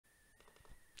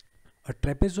A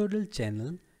trapezoidal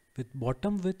channel with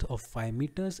bottom width of 5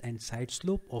 meters and side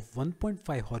slope of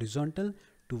 1.5 horizontal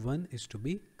to 1 is to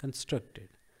be constructed.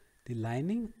 The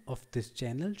lining of this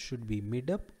channel should be made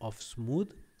up of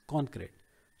smooth concrete.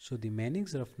 So the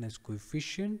Manning's roughness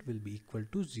coefficient will be equal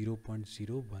to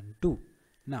 0.012.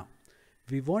 Now,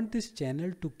 we want this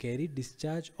channel to carry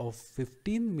discharge of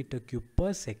 15 meter cube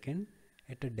per second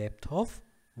at a depth of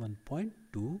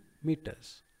 1.2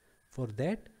 meters. For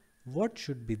that, what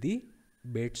should be the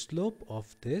bed slope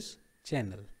of this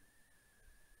channel?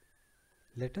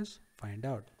 Let us find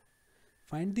out.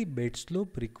 Find the bed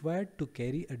slope required to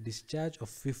carry a discharge of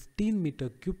 15 meter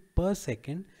cube per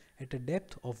second at a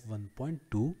depth of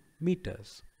 1.2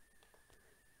 meters.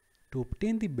 To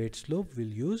obtain the bed slope, we'll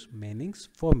use Manning's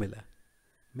formula.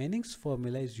 Manning's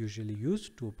formula is usually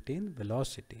used to obtain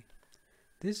velocity.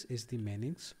 This is the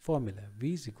Manning's formula.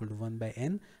 V is equal to 1 by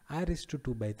n r raised to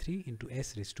 2 by 3 into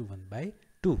s raised to 1 by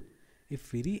 2.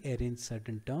 If we rearrange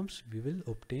certain terms, we will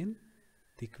obtain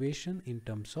the equation in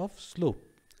terms of slope.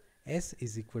 S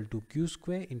is equal to q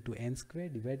square into n square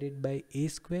divided by a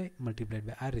square multiplied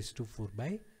by r raised to 4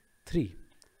 by 3.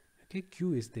 Okay,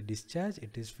 q is the discharge,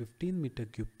 it is 15 meter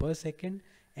cube per second.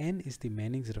 N is the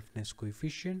Manning's roughness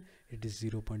coefficient, it is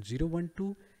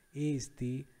 0.012. A is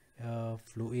the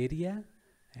flow area,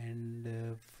 and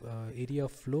area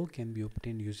of flow can be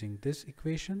obtained using this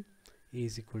equation. A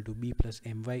is equal to b plus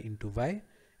my into y,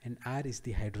 and r is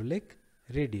the hydraulic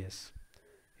radius.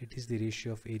 It is the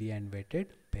ratio of area and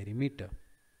wetted perimeter.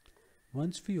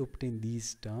 Once we obtain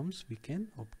these terms, we can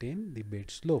obtain the bed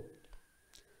slope.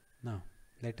 Now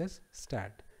let us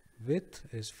start. Width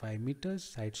is 5 meters,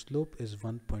 side slope is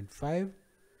 1.5,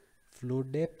 flow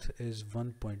depth is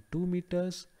 1.2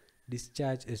 meters,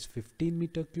 discharge is 15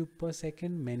 meter cube per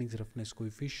second, Manning's roughness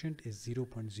coefficient is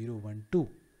 0.012.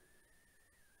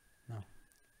 Now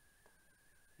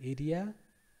area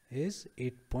is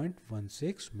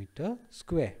 8.16 meter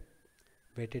square.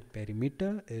 Wetted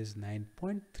perimeter is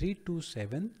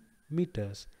 9.327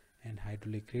 meters, and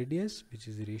hydraulic radius, which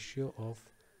is the ratio of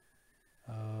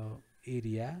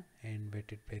area and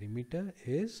wetted perimeter,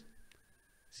 is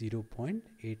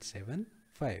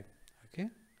 0.875. Okay,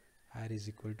 r is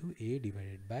equal to a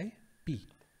divided by p.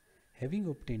 Having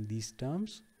obtained these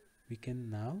terms, we can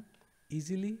now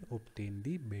easily obtain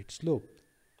the bed slope.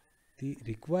 The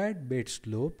required bed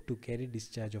slope to carry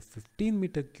discharge of 15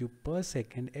 meter cube per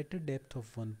second at a depth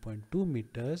of 1.2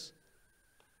 meters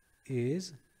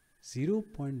is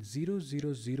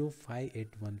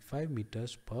 0.000585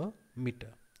 meters per meter.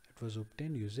 It was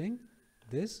obtained using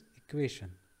this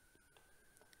equation.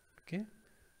 Okay,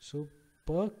 so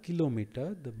per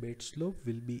kilometer the bed slope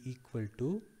will be equal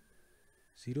to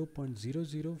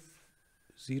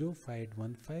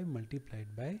 0.000515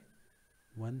 multiplied by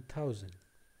 1000.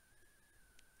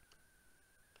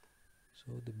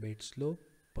 So the bed slope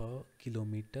per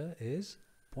kilometer is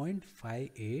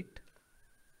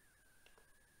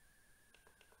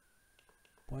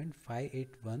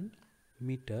 0.581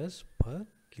 meters per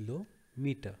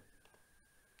kilometer.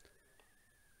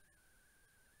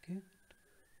 Okay,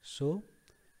 so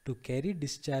to carry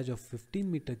discharge of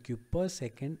 15 meter cube per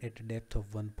second at a depth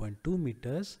of 1.2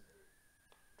 meters,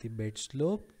 the bed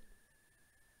slope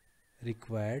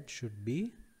required should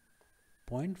be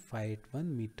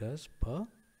 0.581 meters per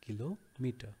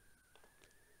kilometer.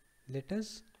 Let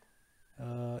us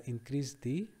increase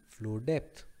the flow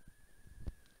depth.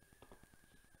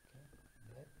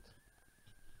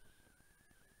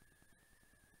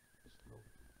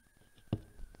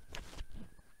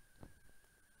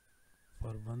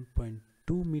 For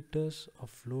 1.2 meters of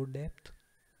flow depth,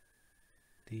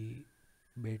 the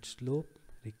bed slope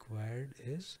required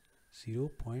is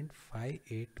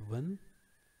 0.581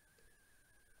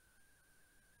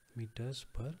 meters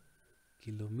per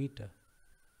kilometer.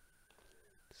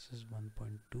 This is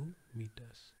 1.2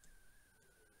 meters.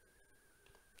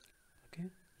 Okay,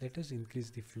 let us increase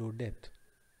the flow depth.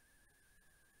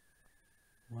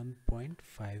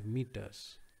 1.5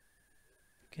 meters.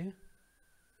 Okay,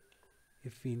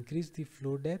 if we increase the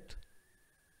flow depth,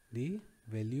 the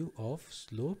value of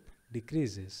slope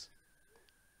decreases.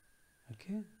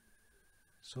 Okay,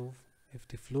 so if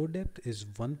the flow depth is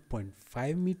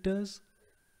 1.5 meters,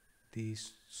 the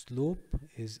slope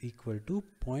is equal to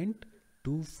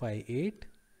 0.258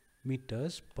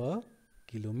 meters per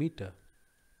kilometer.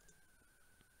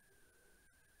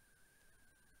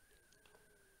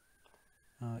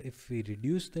 If we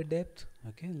reduce the depth,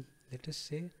 okay, let us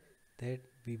say that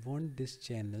we want this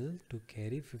channel to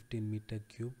carry 15 meter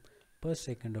cube per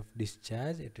second of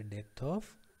discharge at a depth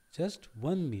of just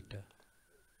 1 meter.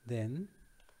 Then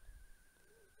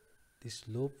the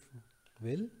slope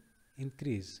will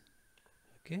increase.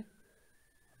 Okay,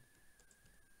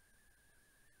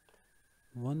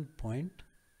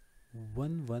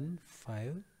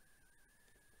 1.115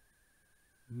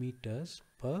 meters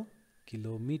per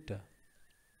kilometer.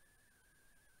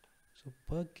 So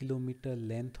per kilometer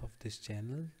length of this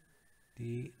channel,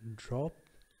 the drop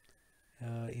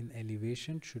in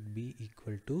elevation should be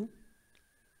equal to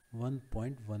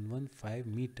 1.115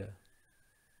 meter.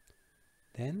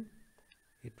 Then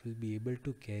it will be able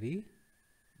to carry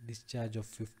discharge of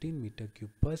 15 meter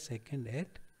cube per second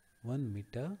at 1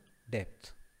 meter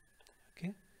depth.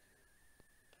 Okay.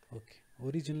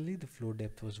 Originally the flow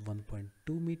depth was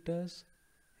 1.2 meters,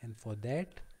 and for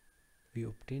that we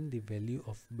obtained the value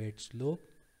of bed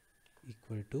slope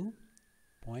equal to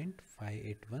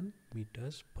 0.581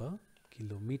 meters per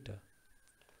kilometer,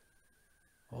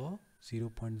 or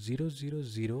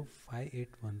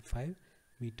 0.0005815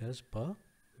 meters per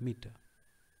meter.